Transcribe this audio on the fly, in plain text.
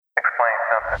explain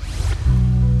something.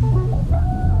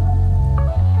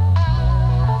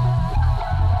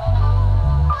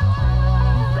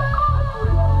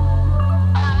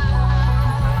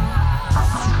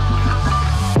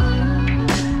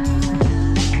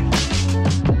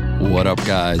 What up,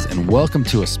 guys, and welcome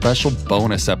to a special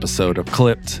bonus episode of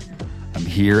Clipped. I'm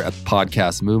here at the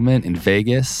Podcast Movement in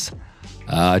Vegas.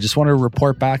 I just wanted to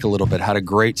report back a little bit. Had a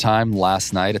great time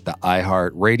last night at the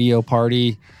iHeart Radio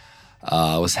party.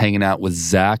 I was hanging out with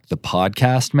Zach, the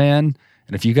podcast man.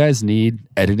 And if you guys need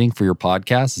editing for your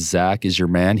podcast, Zach is your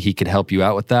man. He could help you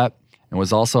out with that. And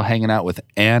was also hanging out with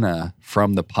Anna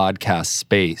from the podcast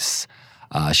space.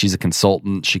 She's a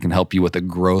consultant. She can help you with a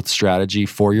growth strategy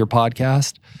for your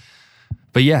podcast.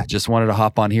 But yeah, just wanted to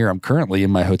hop on here. I'm currently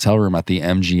in my hotel room at the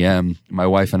MGM. My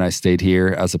wife and I stayed here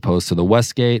as opposed to the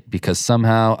Westgate because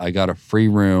somehow I got a free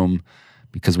room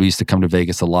because we used to come to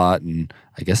Vegas a lot. And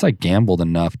I guess I gambled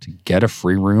enough to get a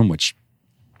free room, which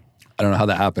I don't know how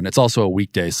that happened. It's also a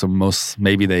weekday, so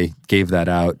maybe they gave that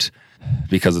out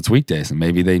because it's weekdays and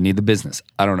maybe they need the business.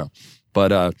 I don't know.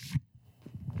 But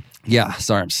yeah,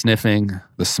 sorry, I'm sniffing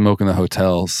the smoke in the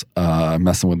hotels,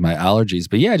 messing with my allergies.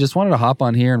 But yeah, I just wanted to hop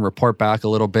on here and report back a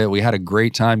little bit. We had a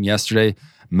great time yesterday,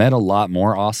 met a lot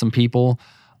more awesome people,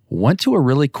 went to a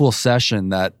really cool session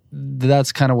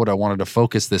that's kind of what I wanted to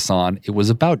focus this on. It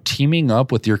was about teaming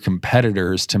up with your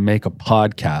competitors to make a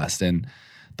podcast. And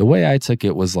the way I took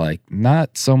it was like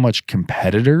not so much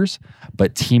competitors,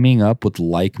 but teaming up with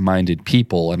like-minded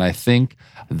people. And I think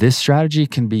this strategy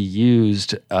can be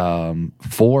used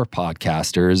for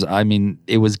podcasters. I mean,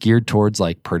 it was geared towards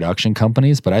like production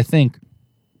companies, but I think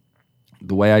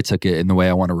the way I took it and the way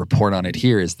I want to report on it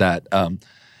here is that,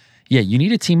 you need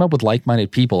to team up with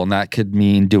like-minded people. And that could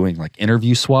mean doing like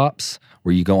interview swaps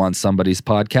where you go on somebody's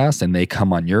podcast and they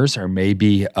come on yours, or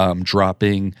maybe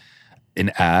dropping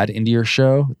an ad into your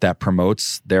show that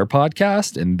promotes their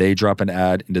podcast and they drop an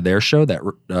ad into their show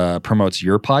that promotes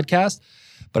your podcast.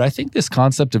 But I think this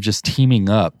concept of just teaming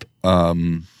up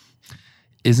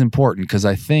is important because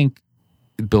I think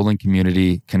building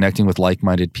community, connecting with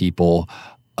like-minded people,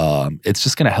 it's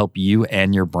just going to help you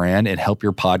and your brand and help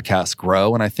your podcast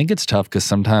grow. And I think it's tough because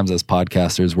sometimes as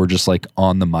podcasters, we're just like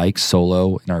on the mic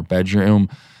solo in our bedroom.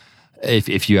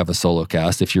 If you have a solo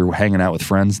cast, if you're hanging out with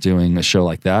friends doing a show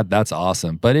like that, that's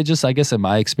awesome. But it just, I guess in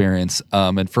my experience,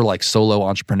 and for like solo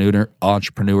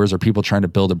entrepreneurs or people trying to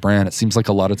build a brand, it seems like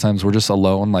a lot of times we're just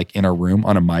alone, like in a room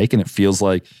on a mic, and it feels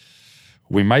like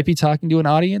we might be talking to an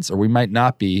audience or we might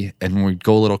not be. And we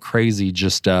go a little crazy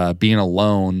just being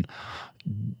alone,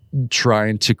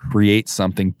 trying to create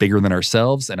something bigger than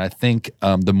ourselves. And I think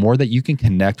the more that you can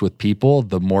connect with people,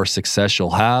 the more success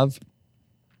you'll have.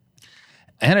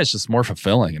 And it's just more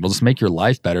fulfilling. It'll just make your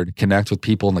life better to connect with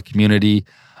people in the community.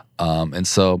 And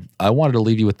so I wanted to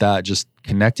leave you with that, just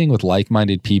connecting with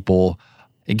like-minded people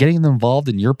and getting them involved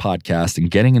in your podcast and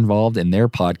getting involved in their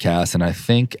podcast. And I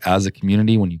think as a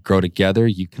community, when you grow together,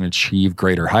 you can achieve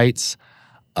greater heights.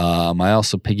 I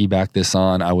also piggyback this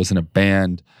on, I was in a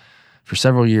band for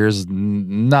several years,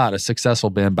 not a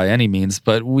successful band by any means,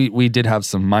 but we did have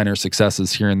some minor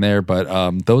successes here and there.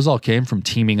 But those all came from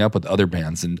teaming up with other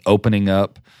bands and opening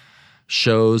up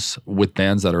shows with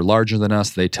bands that are larger than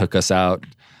us. They took us out,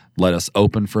 let us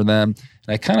open for them.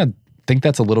 And I kind of think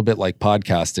that's a little bit like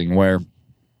podcasting, where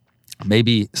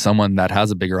maybe someone that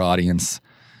has a bigger audience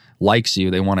likes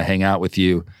you, they want to hang out with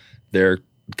you, they're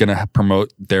going to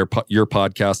promote your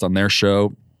podcast on their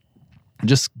show.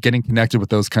 Just getting connected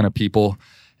with those kind of people.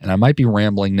 And I might be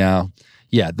rambling now.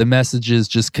 Yeah, the message is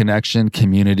just connection,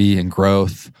 community, and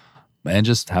growth, and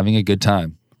just having a good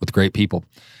time with great people.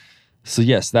 So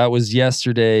yes, that was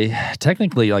yesterday.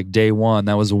 Technically like day one.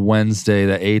 That was Wednesday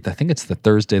the 8th. I think it's the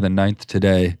Thursday the 9th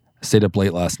today. I stayed up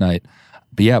late last night.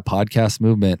 But yeah, Podcast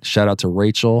Movement. Shout out to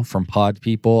Rachel from Pod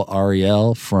People,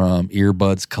 Ariel from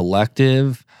Earbuds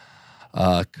Collective,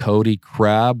 Cody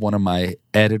Crabb, one of my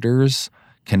editors,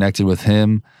 connected with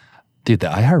him. Dude, the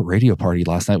iHeart Radio party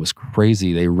last night was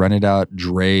crazy. They rented out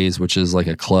Dre's, which is like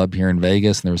a club here in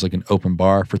Vegas, and there was like an open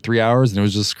bar for 3 hours, and it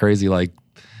was just crazy, like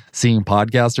seeing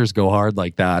podcasters go hard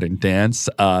like that and dance.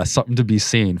 Something to be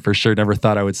seen for sure. Never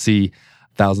thought I would see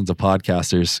thousands of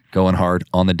podcasters going hard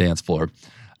on the dance floor.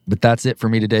 But that's it for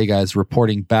me today, guys.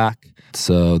 Reporting back.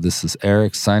 So this is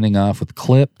Eric signing off with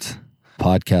Clipped,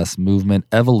 Podcast Movement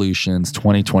Evolutions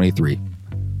 2023.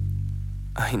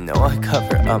 I know I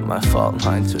cover up my fault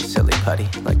lines with silly putty.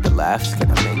 Like the laugh's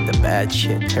gonna make the bad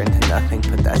shit turn to nothing,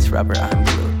 but that's rubber, I'm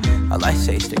glue. All I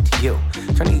say is stick to you,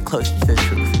 trying to get close to the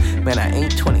truth. Man, I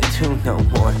ain't 22 no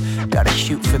more, gotta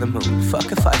shoot for the moon.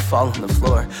 Fuck if I fall on the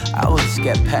floor, I always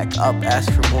get back up, ask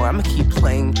for more. I'ma keep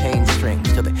playing pain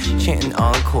strings till they change chanting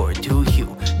encore, do you?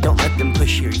 Don't let them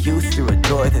push your youth through a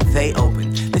door that they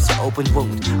open. This an open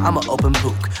wound, I'm an open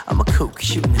book. I'm a kook,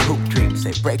 shooting hoop dreams,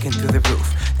 they breaking through the roof.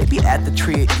 They be at the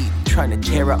tree of Eden, trying to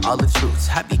tear out all its roots.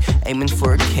 I be aiming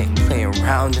for a king, playing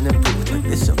around in a booth. Like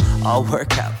this'll all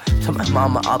work out. Tell my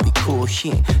mama I'll be cool,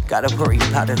 she ain't gotta worry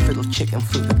about her little chicken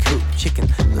flew the coop. Chicken,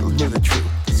 little knew the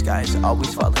truth, the sky is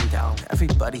always falling down.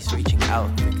 Everybody's reaching out,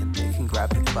 thinking they can grab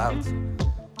the clouds.